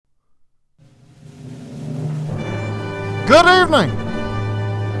Good evening.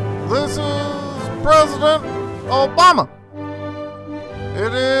 This is President Obama.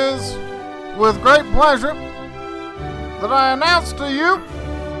 It is with great pleasure that I announce to you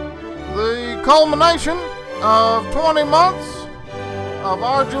the culmination of 20 months of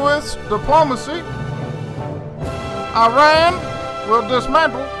arduous diplomacy. Iran will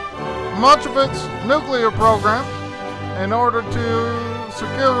dismantle much of its nuclear program in order to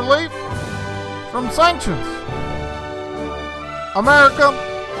secure relief from sanctions. America,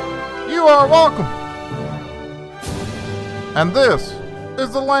 you are welcome. And this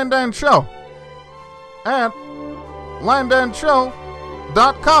is the Landan Show at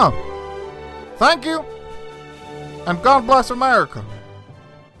landanshow.com. Thank you, and God bless America.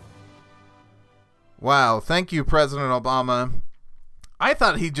 Wow, thank you, President Obama. I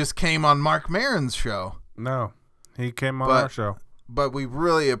thought he just came on Mark Maron's show. No, he came on our show. But we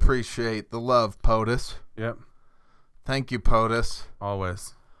really appreciate the love, POTUS. Yep. Thank you, POTUS.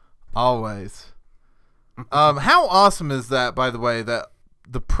 Always. How awesome is that, by the way, that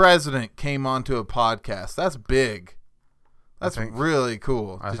the president came onto a podcast? That's big. That's really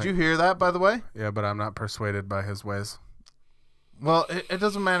cool. Did you hear that, by the way? Yeah, but I'm not persuaded by his ways. Well, it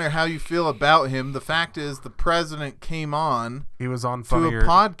doesn't matter how you feel about him. The fact is, the president came on. He was on to a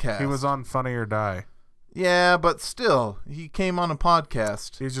podcast. He was on Funny or Die. Yeah, but still, he came on a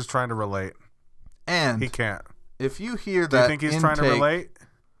podcast. He's just trying to relate. And he can't. If you hear that, do you think he's trying to relate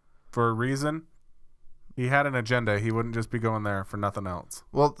for a reason? He had an agenda. He wouldn't just be going there for nothing else.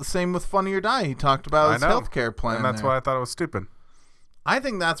 Well, the same with Funny or Die. He talked about his healthcare plan, and that's why I thought it was stupid. I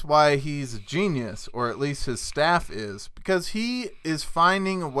think that's why he's a genius, or at least his staff is, because he is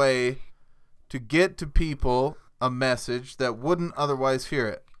finding a way to get to people a message that wouldn't otherwise hear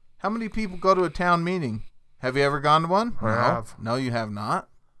it. How many people go to a town meeting? Have you ever gone to one? I have. No, you have not.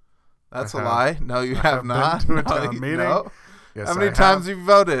 That's a lie. No, you have not. Been to a town meeting. No. Yes, how many times have you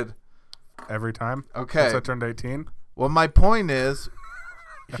voted? Every time. Okay. Since I turned 18. Well, my point is,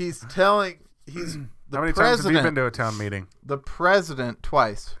 he's telling. He's the How many president, times have you been to a town meeting? The president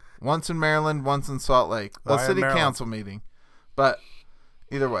twice. Once in Maryland, once in Salt Lake. A city council meeting. But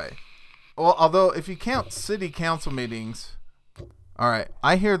either way. Well, although if you count city council meetings, all right,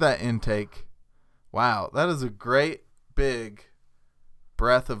 I hear that intake. Wow, that is a great big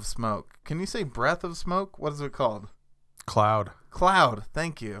breath of smoke. Can you say breath of smoke? What is it called? Cloud.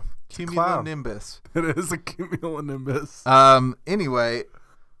 Thank you. Cumulonimbus. It is a cumulonimbus. Anyway,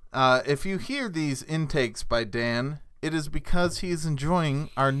 if you hear these intakes by Dan, it is because he is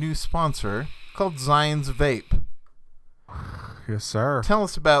enjoying our new sponsor called Zion's Vape. Yes, sir. Tell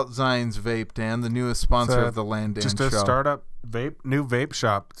us about Zion's Vape, Dan, the newest sponsor of the Landan Show. Just a startup new vape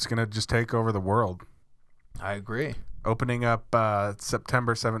shop. It's going to just take over the world. I agree. Opening up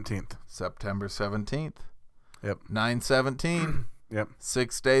September 17th. September 17th. Yep. 9/17. Yep.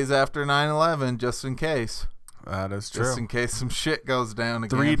 6 days after 9/11, just in case. That is true. Just in case some shit goes down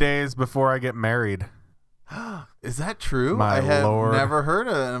again. 3 days before I get married. Is that true? My I have Lord. never heard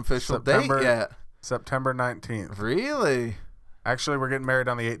of an official date yet. September 19th. Really? Actually, we're getting married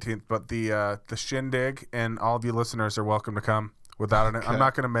on the 18th, but the shindig and all of you listeners are welcome to come. Without I'm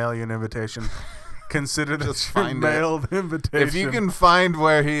not going to mail you an invitation. Consider this your mailed invitation. If you can find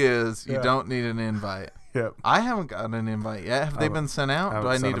where he is, you don't need an invite. Yep. I haven't gotten an invite yet. Have they been sent out? Do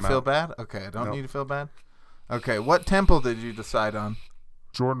I need to feel bad? Okay, I don't need to feel bad. Okay, what temple did you decide on?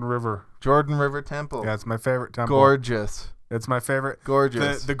 Jordan River Temple. Yeah, it's my favorite temple. Gorgeous. It's my favorite.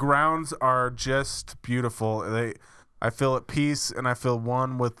 Gorgeous. The grounds are just beautiful. I feel at peace, and I feel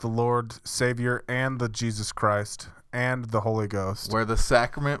one with the Lord, Savior, and the Jesus Christ, and the Holy Ghost. Where the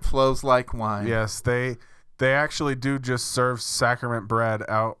sacrament flows like wine. Yes, they actually do just serve sacrament bread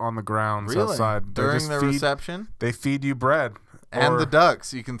out on the grounds outside. During the reception? They feed you bread. And the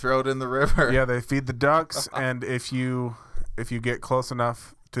ducks. You can throw it in the river. Yeah, they feed the ducks, and if you get close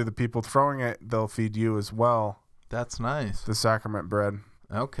enough to the people throwing it, they'll feed you as well. That's nice. The sacrament bread.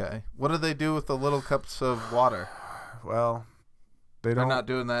 Okay. What do they do with the little cups of water? Well, they're not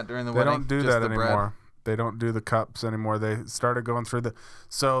doing that during the wedding? They don't do just that the anymore. Bread? They don't do the cups anymore. They started going through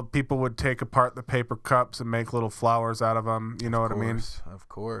so people would take apart the paper cups and make little flowers out of them. You know what I mean? Of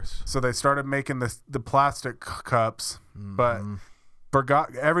course. So they started making the plastic cups, but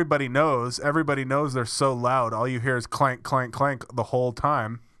everybody knows they're so loud. All you hear is clank, clank, clank the whole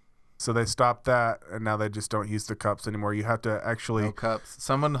time. So they stopped that, and now they just don't use the cups anymore. You have to actually... No cups.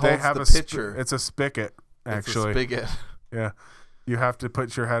 Someone holds the pitcher. It's a spigot, actually. It's a spigot. Yeah. You have to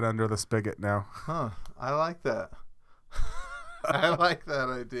put your head under the spigot now. Huh. I like that. I like that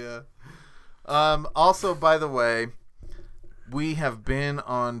idea. Also, by the way, we have been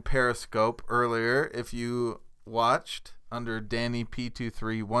on Periscope earlier. If you watched, under Danny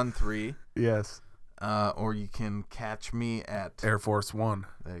P2313. Yes. Or you can catch me at Air Force One.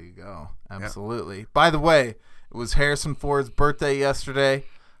 There you go. Absolutely. Yep. By the way, it was Harrison Ford's birthday yesterday.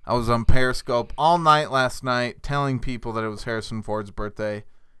 I was on Periscope all night last night telling people that it was Harrison Ford's birthday.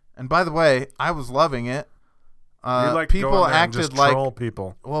 And by the way, I was loving it. People acted like troll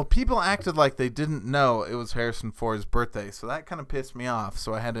people. Well, people acted like they didn't know it was Harrison Ford's birthday, so that kind of pissed me off.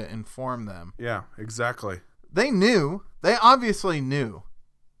 So I had to inform them. Yeah, exactly. They knew. They obviously knew.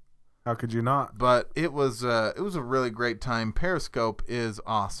 How could you not? But it was a really great time. Periscope is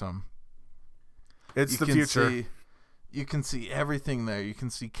awesome. It's the future. You can see everything there. You can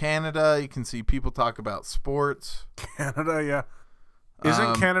see Canada. You can see people talk about sports. Canada, yeah.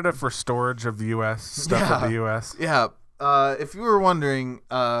 Isn't Canada for storage of the U.S. stuff of the U.S.? Yeah. If you were wondering,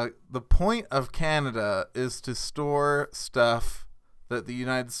 the point of Canada is to store stuff that the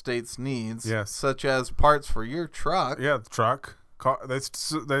United States needs, such as parts for your truck. Yeah, the truck. They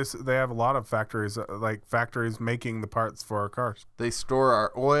have a lot of factories, like factories making the parts for our cars. They store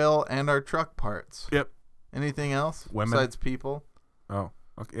our oil and our truck parts. Yep. Anything else besides people? Oh,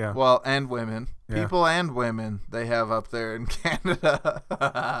 okay, yeah. Well, and women. Yeah. People and women they have up there in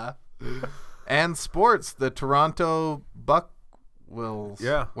Canada. And sports. The Toronto Buckwills.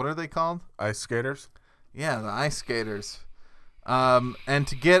 Yeah. What are they called? Ice skaters? Yeah, the ice skaters. And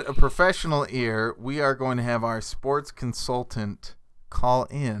to get a professional ear, we are going to have our sports consultant call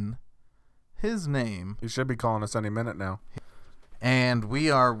in. His name. He should be calling us any minute now. And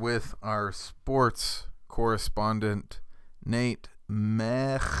we are with our sports correspondent, Nate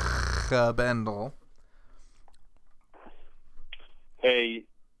Mechabendel. Hey,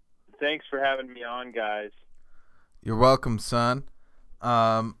 thanks for having me on, guys. You're welcome, son.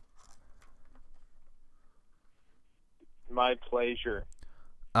 My pleasure.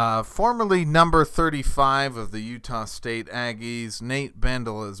 Formerly number 35 of the Utah State Aggies, Nate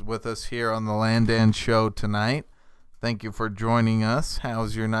Bendel is with us here on the Landan Show tonight. Thank you for joining us.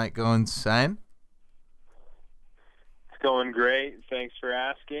 How's your night going, son? It's going great. Thanks for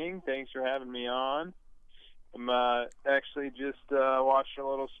asking. Thanks for having me on. I'm actually just watching a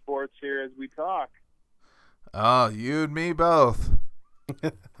little sports here as we talk. Oh, you and me both.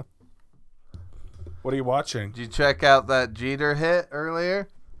 What are you watching? Did you check out that Jeter hit earlier?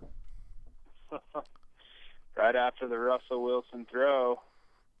 Right after the Russell Wilson throw.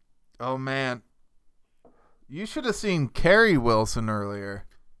 Oh, man. You should have seen Kerry Wilson earlier.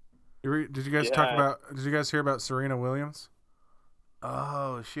 Did you guys talk about? Did you guys hear about Serena Williams?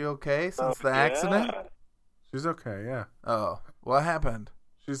 Oh, is she okay since the accident? She's okay, yeah. Oh, what happened?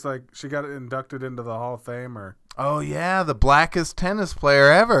 She got inducted into the Hall of Fame, or? Oh yeah, the blackest tennis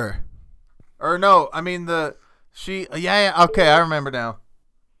player ever. Or no, I mean okay, I remember now.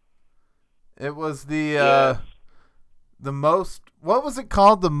 It was the most, what was it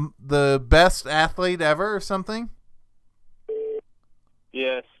called? The best athlete ever or something?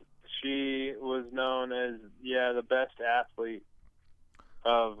 Yes, she was known as the best athlete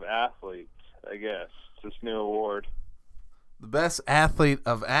of athletes, I guess. It's this new award. The best athlete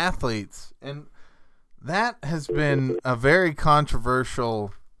of athletes. And that has been a very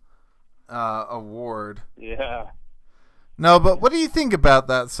controversial award. Yeah. No, but what do you think about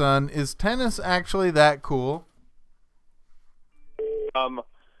that, son? Is tennis actually that cool?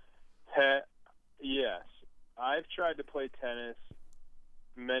 Yes. I've tried to play tennis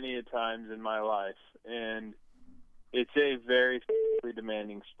many a times in my life, and it's a very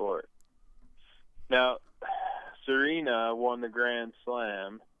demanding sport. Now, Serena won the Grand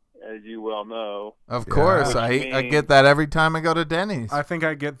Slam, as you well know. Of course. I get that every time I go to Denny's. I think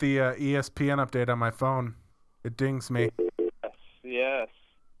I get the ESPN update on my phone. It dings me. Yes.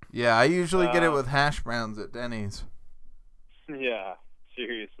 Yeah, I usually get it with hash browns at Denny's. Yeah,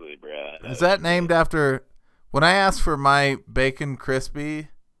 seriously, Brad. Is that named after... When I ask for my bacon crispy,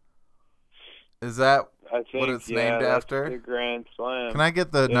 is that what it's named after? The Grand Slam. Can I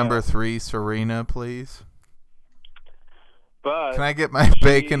get the number 3 Serena, please? But can I get my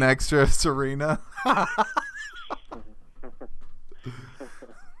bacon extra Serena?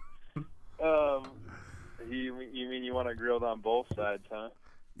 You mean you want it grilled on both sides, huh?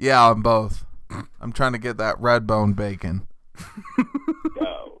 Yeah, on both. I'm trying to get that red bone bacon.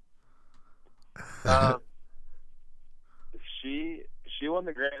 No. She won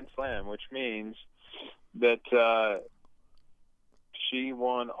the Grand Slam, which means that she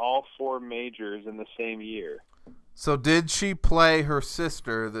won all 4 majors in the same year. So did she play her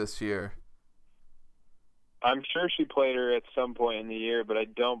sister this year? I'm sure she played her at some point in the year, but I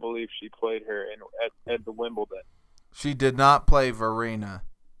don't believe she played her at the Wimbledon. She did not play Verena.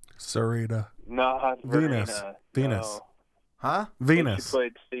 Serena. Not Verena. Venus. Huh? Venus. She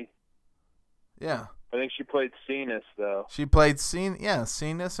played Yeah. I think she played Venus, though. She played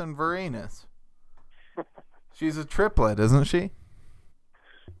Venus and Venus. She's a triplet, isn't she?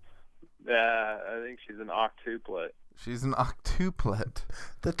 Yeah, I think she's an octuplet. She's an octuplet.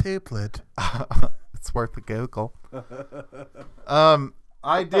 The tuplet. It's worth a Google.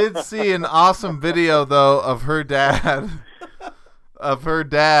 I did see an awesome video though of her dad.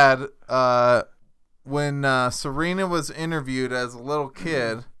 When Serena was interviewed as a little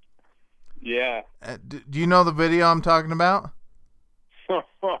kid. Yeah. Do you know the video I'm talking about?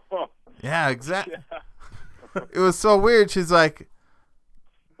 Yeah, exactly. Yeah. It was so weird. She's like,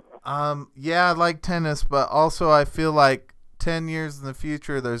 yeah, I like tennis, but also I feel like 10 years in the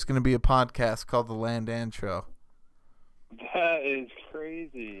future there's going to be a podcast called The Landan Show. That is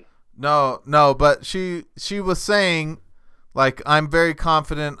crazy. No, but she was saying, like, I'm very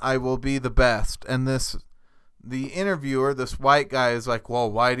confident I will be the best. And the interviewer, this white guy, is like,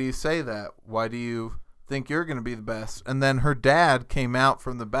 well, why do you say that? Why do you think you're going to be the best? And then her dad came out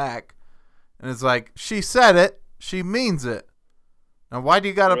from the back and is like, she said it. She means it. Now, why do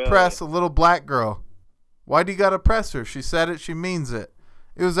you got to press a little black girl? Why do you got to press her? She said it. She means it.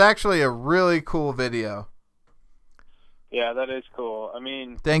 It was actually a really cool video. Yeah, that is cool. I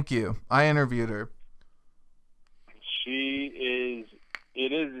mean, thank you. I interviewed her.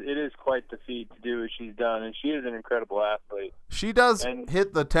 It is quite the feat to do what she's done, and she is an incredible athlete. She does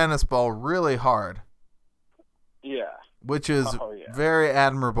hit the tennis ball really hard. Yeah. Which is very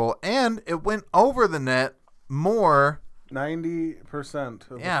admirable. And it went over the net more. 90%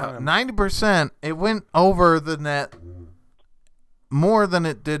 of the time. 90%. It went over the net more than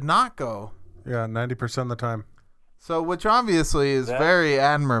it did not go. Yeah, 90% of the time. So, which obviously is very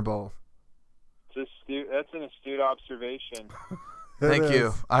admirable. That's an astute observation. Thank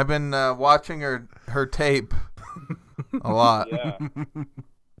you. I've been watching her tape a lot. Yeah.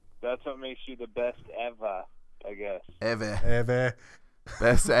 That's what makes you the best ever, I guess. Ever.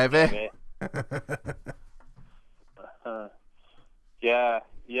 Best ever? Yeah.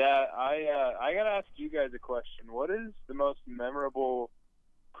 I gotta ask you guys a question. What is the most memorable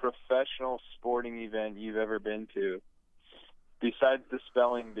professional sporting event you've ever been to, besides the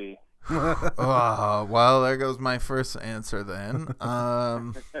spelling bee? Oh, well, there goes my first answer then.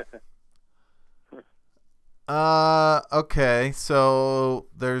 Okay, so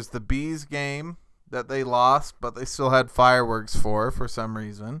there's the Bees game that they lost, but they still had fireworks for some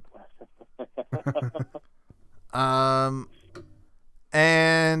reason. And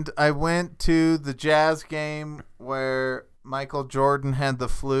I went to the Jazz game where Michael Jordan had the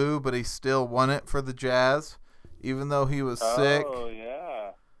flu, but he still won it for the Jazz, even though he was sick. Oh, yeah.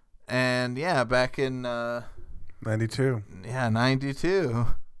 And, yeah, back in... 92. Yeah, 92.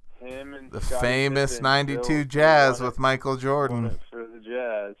 Him and the Scottie famous Pippen 92 Jazz with Michael Jordan. Won it for the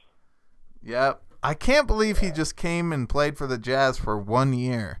Jazz. Yep. I can't believe he just came and played for the Jazz for 1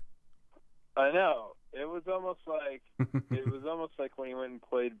 year. I know. It was almost like when he went and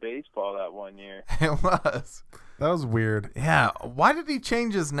played baseball that 1 year. It was. That was weird. Yeah. Why did he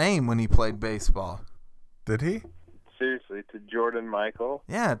change his name when he played baseball? Did he? Seriously, to Jordan Michael?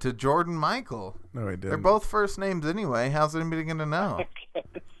 Yeah, to Jordan Michael. No, he didn't. They're both first names anyway. How's anybody going to know?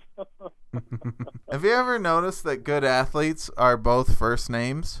 Have you ever noticed that good athletes are both first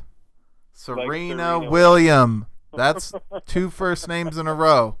names? Serena Williams. That's 2 first names in a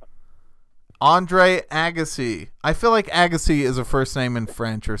row. Andre Agassi. I feel like Agassi is a first name in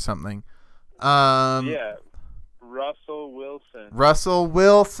French or something. Yeah. Russell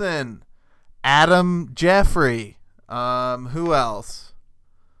Wilson. Adam Jeffrey. Who else?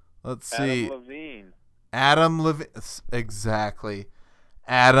 Let's see. Adam Levine. Exactly.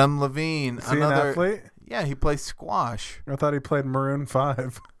 Adam Levine. Is he an athlete? Yeah, he plays squash. I thought he played Maroon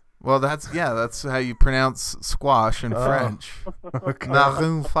 5. Well, that's how you pronounce squash in French. Okay.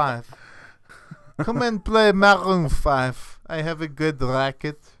 Maroon 5. Come and play Maroon 5. I have a good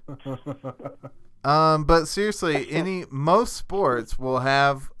racket. But seriously, most sports will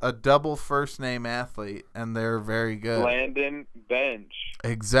have a double first name athlete, and they're very good. Landon Bench.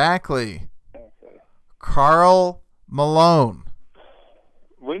 Exactly. Okay. Karl Malone.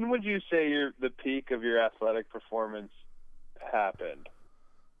 When would you say the peak of your athletic performance happened?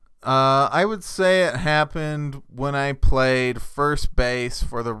 I would say it happened when I played first base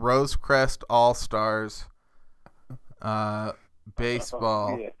for the Rosecrest All-Stars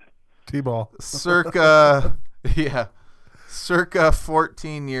baseball. Yeah. T-ball. Circa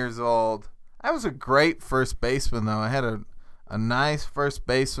 14 years old. I was a great first baseman, though. I had a nice first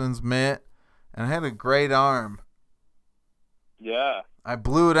baseman's mitt, and I had a great arm. Yeah. I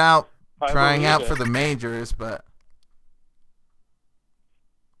blew it out trying out for the majors, but...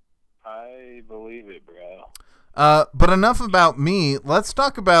 you believe it, bro. But enough about me. Let's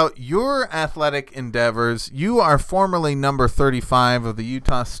talk about your athletic endeavors. You are formerly number 35 of the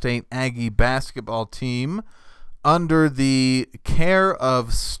Utah State Aggie basketball team under the care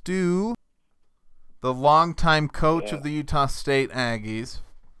of Stu, the longtime coach of the Utah State Aggies.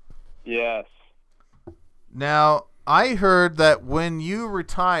 Yes. Now, I heard that when you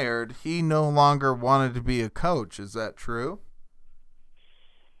retired, he no longer wanted to be a coach. Is that true?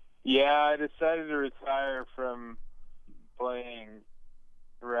 Yeah, I decided to retire from playing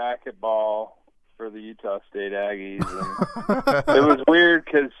racquetball for the Utah State Aggies. And it was weird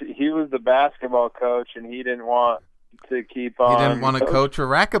because he was the basketball coach, and he didn't want to keep on. He didn't want to coach a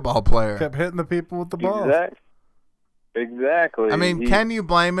racquetball player. Kept hitting the people with the ball. Exactly. I mean, can you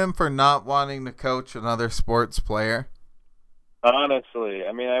blame him for not wanting to coach another sports player? Honestly,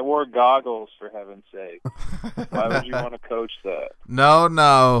 I mean, I wore goggles, for heaven's sake. Why would you want to coach that?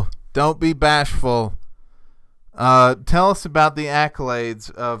 No. Don't be bashful. Tell us about the accolades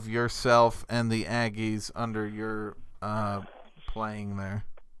of yourself and the Aggies under your playing there.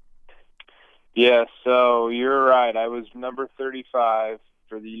 Yeah, so you're right. I was number 35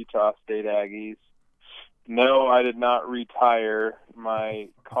 for the Utah State Aggies. No, I did not retire. My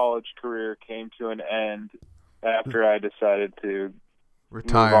college career came to an end after I decided to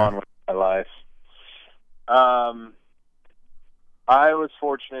retire. Move on with my life. I was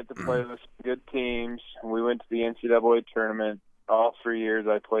fortunate to play with some good teams. We went to the NCAA tournament all 3 years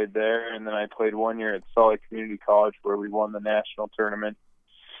I played there, and then I played 1 year at Salt Lake Community College where we won the national tournament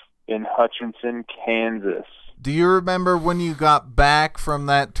in Hutchinson, Kansas. Do you remember when you got back from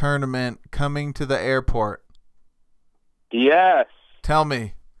that tournament coming to the airport? Yes. Tell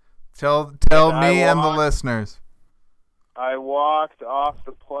me. Tell me and the listeners. I walked off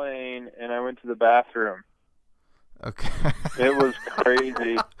the plane and I went to the bathroom. Okay. It was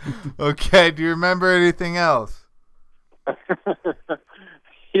crazy. Okay. Do you remember anything else?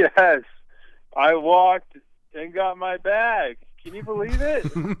 Yes. I walked and got my bag. Can you believe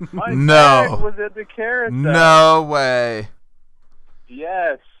it? My bag was at the carousel. No way.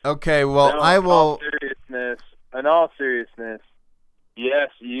 Yes. Okay, well, In all seriousness, yes,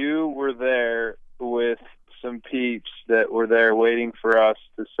 you were there with some peeps that were there waiting for us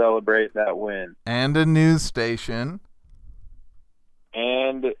to celebrate that win. And a news station.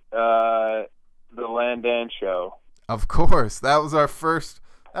 And the Landan show. Of course. That was our first.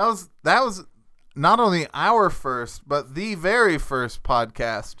 That was not only our first, but the very first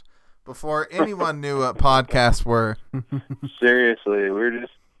podcast before anyone knew what podcasts were. Seriously, we're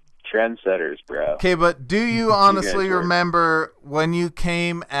just trendsetters, bro. Okay, but do you honestly remember when you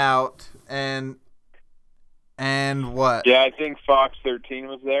came out and what? Yeah, I think Fox 13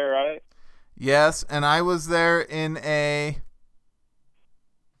 was there, right? Yes, and I was there in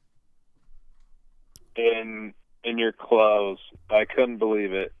your clothes. I couldn't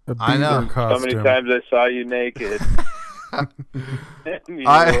believe it. I know. So many times I saw you naked. And you were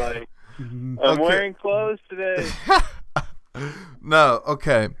like, I'm wearing clothes today. No,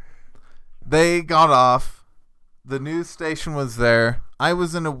 okay. They got off. The news station was there. I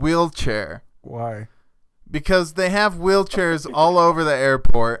was in a wheelchair. Why? Because they have wheelchairs all over the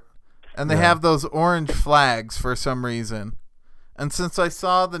airport, and they have those orange flags for some reason. And since I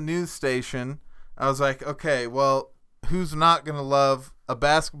saw the news station, I was like, okay, well, who's not going to love a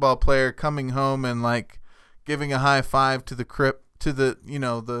basketball player coming home and, like, giving a high five to the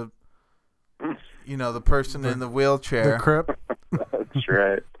the person in the wheelchair. The crip. That's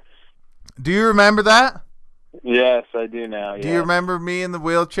right. Do you remember that? Yes, I do now. Yeah. Do you remember me in the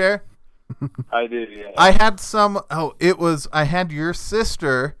wheelchair? I do, yeah. I had your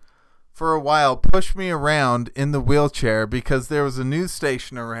sister for a while push me around in the wheelchair because there was a news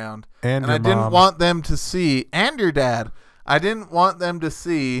station around. And I didn't want them to see, and your dad. I didn't want them to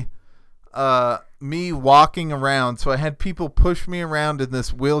see me walking around, so I had people push me around in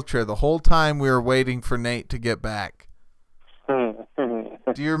this wheelchair the whole time we were waiting for Nate to get back.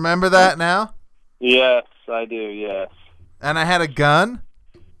 Do you remember that now? Yes, I do, yes. And I had a gun?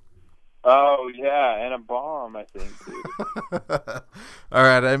 Oh, yeah, and a bomb, I think, too. All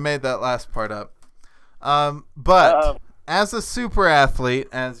right, I made that last part up. But as a super athlete,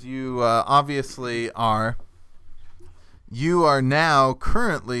 as you obviously are, you are now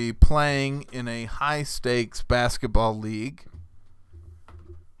currently playing in a high-stakes basketball league.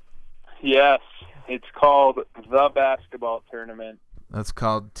 Yes, it's called the Basketball Tournament. That's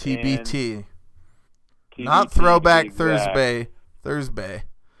called TBT. TBT, Not Throwback Thursday,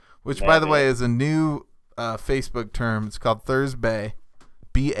 which, by the way, is a new Facebook term. It's called Thursday,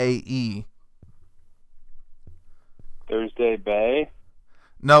 BAE. Thursday Bay?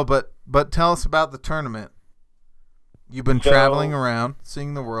 No, but tell us about the tournament. You've been traveling around,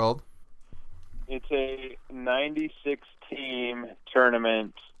 seeing the world. It's a 96-team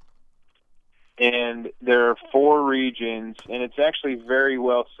tournament, and there are 4 regions, and it's actually very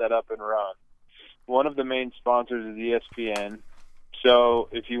well set up and run. One of the main sponsors is ESPN, so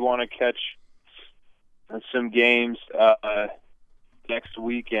if you want to catch some games next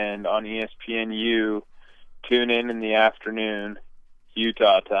weekend on ESPNU, tune in the afternoon,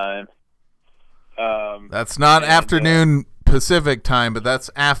 Utah time. That's not afternoon Pacific time, but that's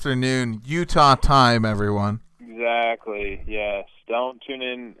afternoon Utah time, everyone. Exactly, yes. Don't tune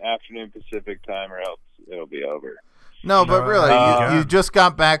in afternoon Pacific time or else it'll be over. No, but really, you just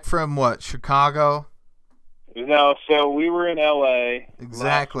got back from what, Chicago? No, so we were in L.A.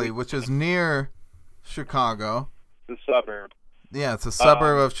 Exactly, which is near Chicago. The suburb. Yeah, it's a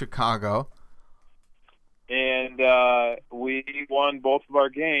suburb of Chicago. And we won both of our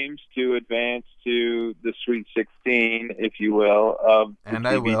games to advance to the Sweet 16, if you will, of the and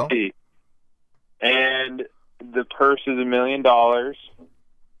TBT. I will. And the purse is $1 million.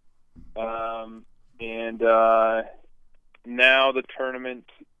 And now the tournament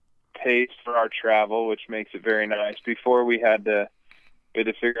pays for our travel, which makes it very nice. Before we had to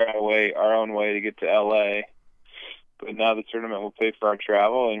figure out our own way to get to LA, but now the tournament will pay for our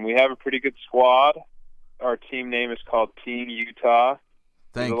travel, and we have a pretty good squad. Our team name is called Team Utah.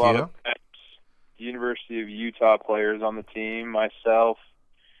 Thank you. There's a lot of University of Utah players on the team. Myself,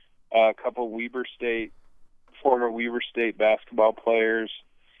 a couple former Weber State basketball players,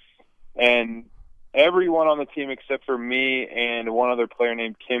 and everyone on the team except for me and one other player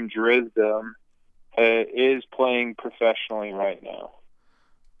named Kim Drisdom is playing professionally right now.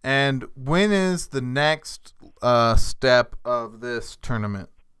 And when is the next step of this tournament?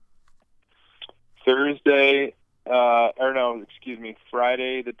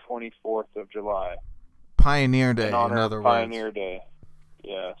 Friday the 24th of July. Pioneer Day, in other words. Pioneer Day,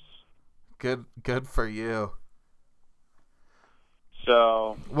 yes. Good for you.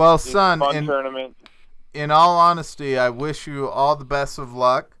 So, well, it's son, a fun tournament. In all honesty, I wish you all the best of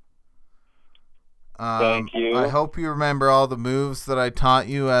luck. Thank you. I hope you remember all the moves that I taught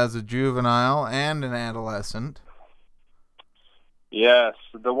you as a juvenile and an adolescent. Yes,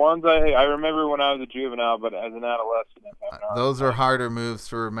 the ones I remember when I was a juvenile, but as an adolescent, those are harder moves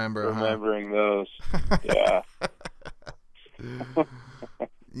to remember. Remembering those, yeah.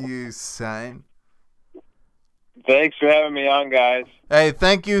 You son. Thanks for having me on, guys. Hey,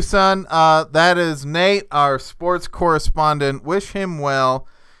 thank you, son. That is Nate, our sports correspondent. Wish him well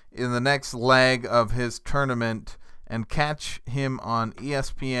in the next leg of his tournament, and catch him on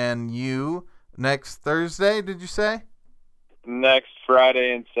ESPNU next Thursday, did you say? Next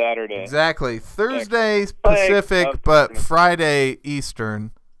Friday and Saturday. Exactly. Thursday Pacific, but Friday Eastern.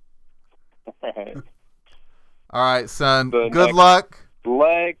 Right. All right, son. Good luck.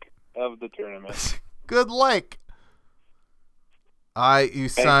 Leg of the tournament. Good luck. All right, you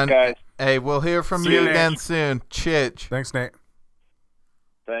son. Guys. Hey, we'll hear from you again soon. Chich. Thanks, Nate.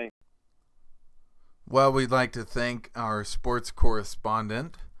 Thanks. Well, we'd like to thank our sports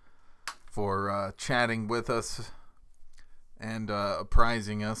correspondent for chatting with us and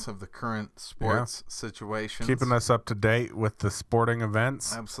apprising us of the current sports situation. Keeping us up to date with the sporting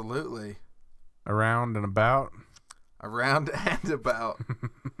events. Absolutely. Around and about. Around and about.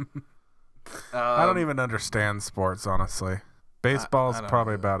 I don't even understand sports, honestly. Baseball's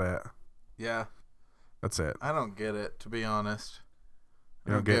probably about it. Yeah. That's it. I don't get it, to be honest.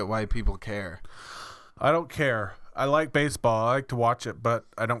 I don't get why people care. I don't care. I like baseball. I like to watch it, but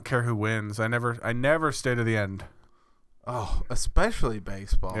I don't care who wins. I never stay to the end. Oh, especially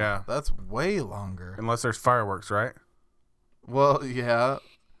baseball. Yeah. That's way longer. Unless there's fireworks, right? Well, yeah.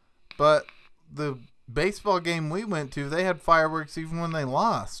 But the baseball game we went to, they had fireworks even when they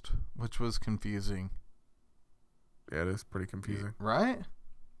lost, which was confusing. Yeah, it is pretty confusing. Right?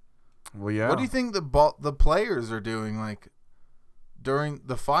 Well, yeah. What do you think the players are doing, like, during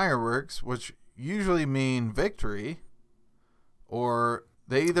the fireworks, which usually mean victory, or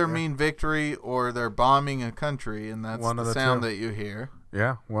they either mean victory or they're bombing a country, and that's the sound that you hear.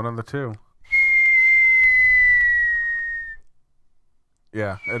 Yeah, one of the two.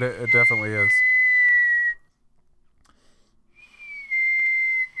 Yeah, it definitely is.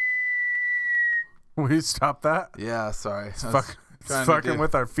 Will you stop that? Yeah, sorry. It's fucking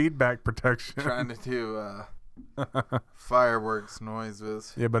with our feedback protection. Trying to do fireworks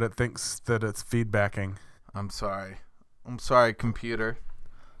noises. Yeah, but it thinks that it's feedbacking. I'm sorry, computer.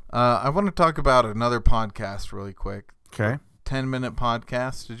 I want to talk about another podcast really quick. Okay. 10-minute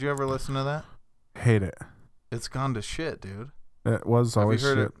podcast. Did you ever listen to that? Hate it. It's gone to shit, dude. It was always Have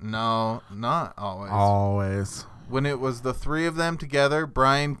you heard shit. it? No, not always. Always. When it was the three of them together,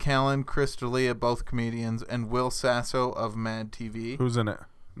 Brian Callen, Chris D'Elia, both comedians, and Will Sasso of Mad TV. Who's in it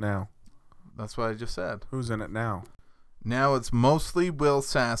now? That's what I just said. Who's in it now? Now it's mostly Will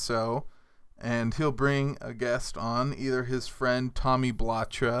Sasso, and he'll bring a guest on, either his friend Tommy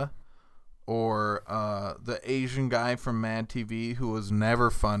Blatra or the Asian guy from Mad TV who was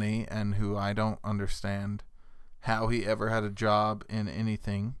never funny and who I don't understand how he ever had a job in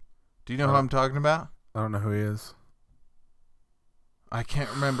anything. Do you know who I'm talking about? I don't know who he is. I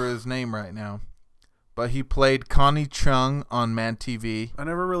can't remember his name right now. But he played Connie Chung on Mad TV. I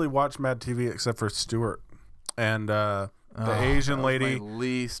never really watched Mad TV except for Stewart. And the Asian lady. My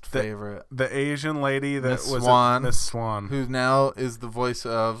least favorite. The Asian lady that Miss was Swan, Miss Swan. who now is the voice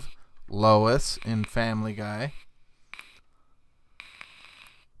of Lois in Family Guy.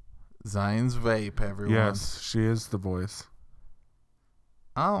 Zion's Vape, everyone. Yes, she is the voice.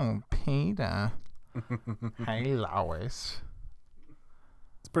 Oh, Peter. Hey, Lois.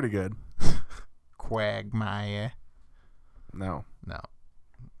 It's pretty good. Quagmire. No.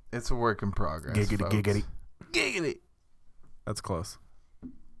 It's a work in progress. Giggity, folks. giggity. Giggity. That's close.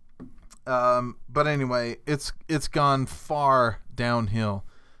 But anyway, it's gone far downhill.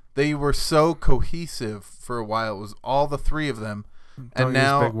 They were so cohesive for a while. It was all the three of them. Don't and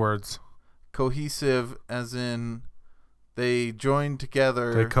now use big words. Cohesive as in they joined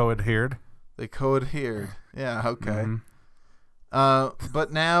together. They co-adhered. They co-adhered. Yeah, okay. Mm-hmm.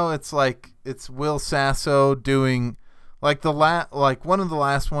 But now it's like it's Will Sasso doing like one of the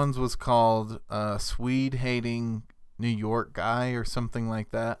last ones was called Swede Hating New York Guy or something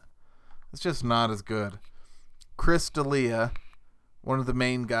like that. It's just not as good. Chris D'Elia, one of the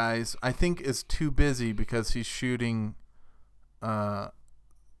main guys, I think is too busy because he's shooting the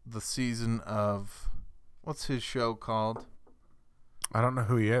season of what's his show called? I don't know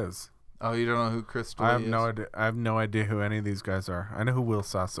who he is. Oh, you don't know who Chris D'Elia is? No idea. I have no idea who any of these guys are. I know who Will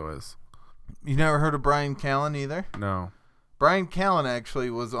Sasso is. You never heard of Brian Callen either? No. Brian Callen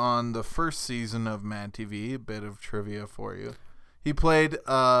actually was on the first season of Mad TV. A bit of trivia for you. He played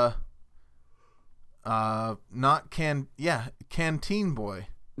Canteen Boy.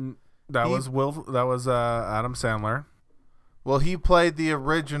 That was Adam Sandler. Well, he played the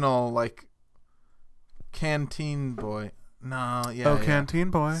original like Canteen Boy. No, yeah. Canteen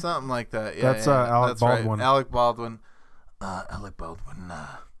Boy. Something like that. Yeah, that's Alec Baldwin. Right. Alec Baldwin. Alec Baldwin.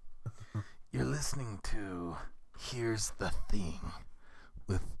 You're listening to Here's the Thing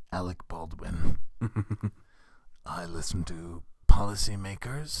with Alec Baldwin. I listen to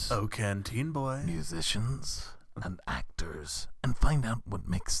policymakers, Canteen Boy, musicians, and actors, and find out what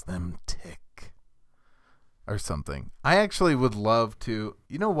makes them tick. Or something. I actually would love to.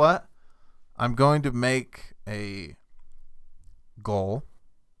 You know what? I'm going to make a goal,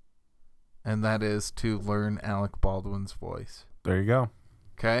 and that is to learn Alec Baldwin's voice. There you go.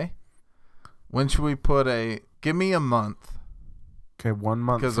 Okay? When should we put give me a month. Okay, 1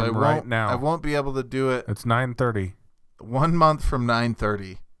 month Because right now. I won't be able to do it. It's 9:30. 1 month from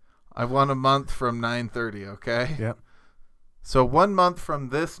 9:30. I want a month from 9:30, okay? Yep. So 1 month from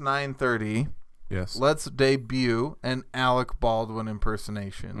this 9:30, yes. Let's debut an Alec Baldwin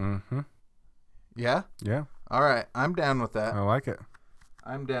impersonation. Mm-hmm. Yeah? Yeah. All right, I'm down with that. I like it.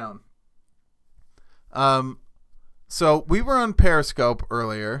 I'm down. So we were on Periscope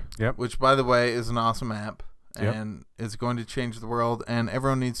earlier, Yep. which, by the way, is an awesome app, Yep. and is going to change the world, and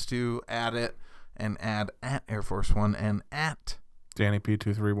everyone needs to add it, and add at Air Force One and at Danny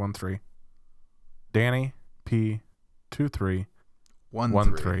P2313. Danny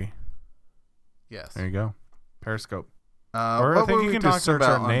P2313. Yes. There you go. Periscope. Or I think you can just search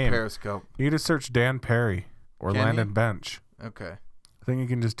our name. Periscope. You can just search Dan Perry or Can Landon you? Bench. Okay. I think you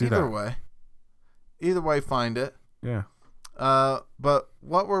can just do Either that. Either way, find it. Yeah. But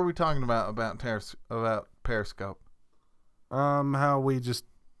what were we talking about Periscope? How we just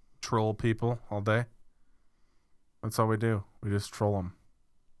troll people all day. That's all we do. We just troll them.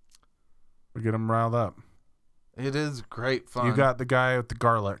 We get them riled up. It is great fun. You got the guy with the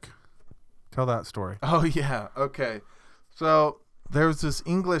garlic. Tell that story. Oh, yeah. Okay. So there's this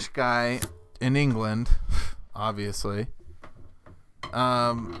English guy in England, obviously.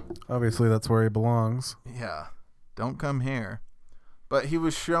 Obviously, that's where he belongs. Yeah. Don't come here. But he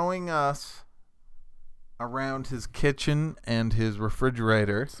was showing us around his kitchen and his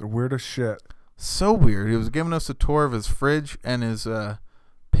refrigerator. It's the weirdest shit. So weird. He was giving us a tour of his fridge and his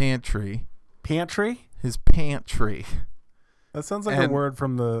pantry. Pantry? His pantry. That sounds like a word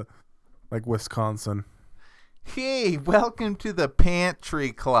from Wisconsin. Hey, welcome to the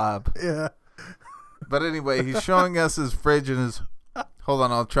Pantry Club. Yeah. But anyway, he's showing us his fridge and his... Hold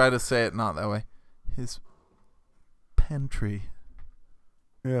on, I'll try to say it not that way. His pantry.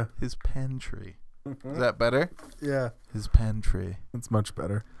 Yeah. His pantry. Is that better? Yeah. His pantry. It's much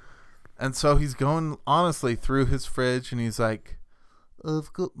better. And so he's going, honestly, through his fridge, and he's like,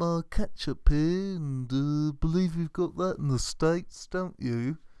 I've got my ketchup here, and believe you've got that in the States, don't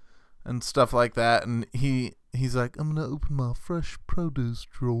you? And stuff like that. And he's like, I'm going to open my fresh produce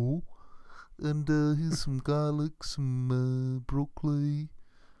drawer, and here's some garlic, some broccoli.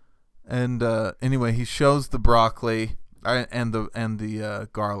 And anyway, he shows the broccoli and the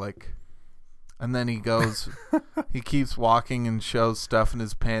garlic. And then he goes, he keeps walking and shows stuff in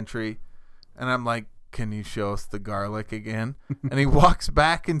his pantry. And I'm like, can you show us the garlic again? And he walks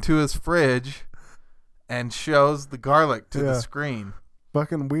back into his fridge and shows the garlic to the screen.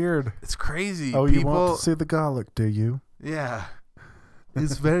 Fucking weird. It's crazy. Oh, you want to see the garlic, do you? Yeah.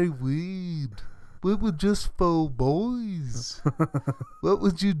 It's very weird. We were just 4 boys. What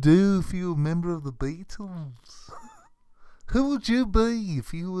would you do if you were a member of the Beatles? Who would you be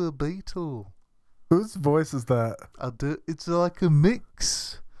if you were a Beatle? Whose voice is that? It's like a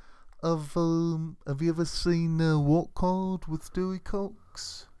mix of have you ever seen Walk Hard with Dewey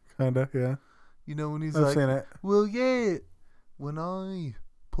Cox? Kinda, yeah. You know when he's I've like, seen it. Well, yeah, when I,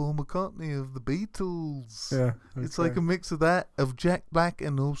 Paul McCartney of the Beatles. Yeah. Okay. It's like a mix of that, of Jack Black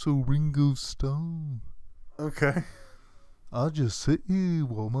and also Ringo Starr. Okay. I just sit here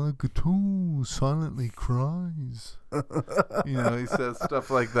while my guitar silently cries. You know, he says stuff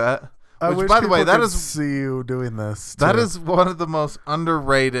like that. Which, by the way, that is see you doing this. That is one of the most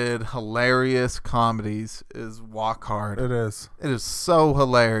underrated, hilarious comedies. Is Walk Hard. It is. It is so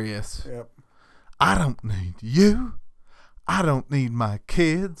hilarious. Yep. I don't need you. I don't need my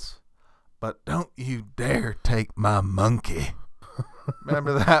kids. But don't you dare take my monkey.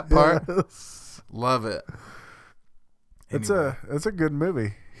 Remember that part? Yes. Love it. Anyway. It's a good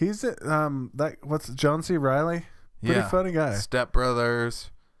movie. He's what's John C. Reilly? Pretty funny guy. Step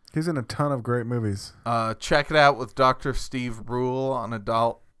Brothers. He's in a ton of great movies. Check it out with Dr. Steve Rule on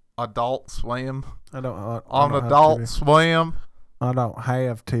Adult Swim. On Adult Swim. I don't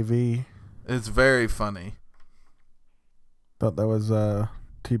have TV. It's very funny. Thought that was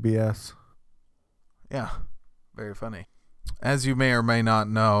TBS. Yeah, very funny. As you may or may not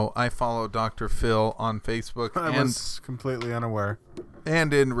know, I follow Dr. Phil on Facebook. I was completely unaware.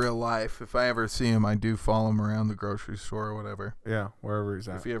 And in real life, if I ever see him, I do follow him around the grocery store or whatever. Yeah, wherever he's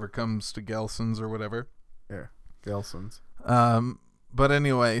at. If he ever comes to Gelson's or whatever. Yeah, Gelson's. But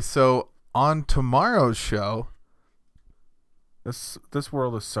anyway, so on tomorrow's show, this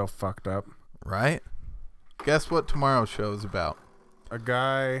world is so fucked up. Right? Guess what tomorrow's show is about? A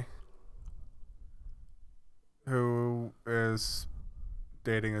guy who is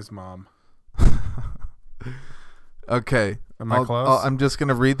dating his mom. Okay. Am I close? I'm just going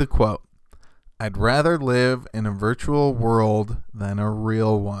to read the quote. I'd rather live in a virtual world than a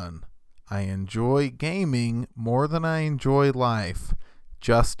real one. I enjoy gaming more than I enjoy life.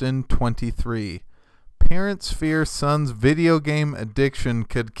 Justin, 23. Parents fear son's video game addiction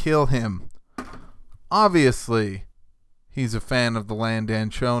could kill him. Obviously, he's a fan of the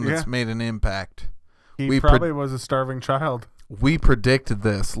Landan Show and it's made an impact. He probably was a starving child. We predicted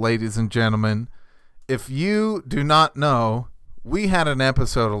this, ladies and gentlemen. If you do not know, we had an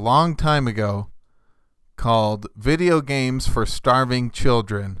episode a long time ago called Video Games for Starving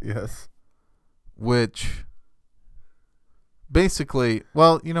Children. Yes. Which basically,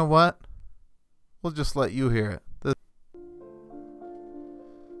 well, you know what? We'll just let you hear it.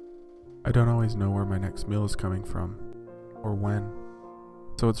 I don't always know where my next meal is coming from or when.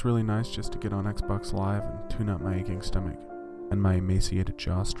 So it's really nice just to get on Xbox Live and tune out my aching stomach and my emaciated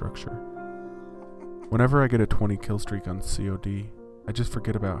jaw structure. Whenever I get a 20 kill streak on COD, I just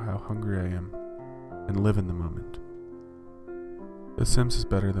forget about how hungry I am and live in the moment. The Sims is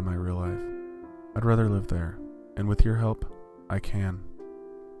better than my real life. I'd rather live there, and with your help, I can.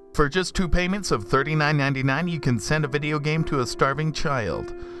 For just 2 payments of $39.99, you can send a video game to a starving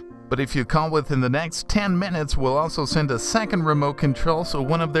child. But if you call within the next 10 minutes, we'll also send a second remote control so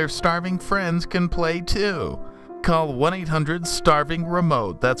one of their starving friends can play too. Call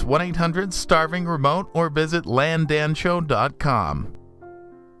 1-800-STARVING-REMOTE. That's 1-800-STARVING-REMOTE or visit landanshow.com.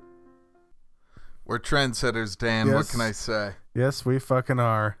 We're trendsetters, Dan. Yes. What can I say? Yes, we fucking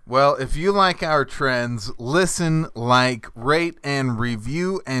are. Well, if you like our trends, listen, like, rate, and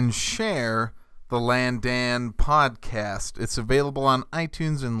review, and share the Landan podcast. It's available on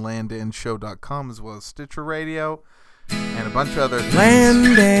iTunes and landanshow.com as well as Stitcher Radio and a bunch of other things.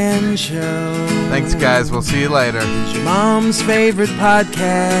 Landan Show. Thanks, guys. We'll see you later. It's your mom's favorite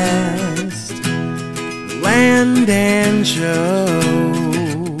podcast. Landon Show.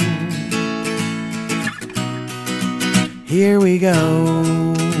 Here we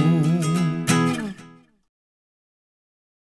go.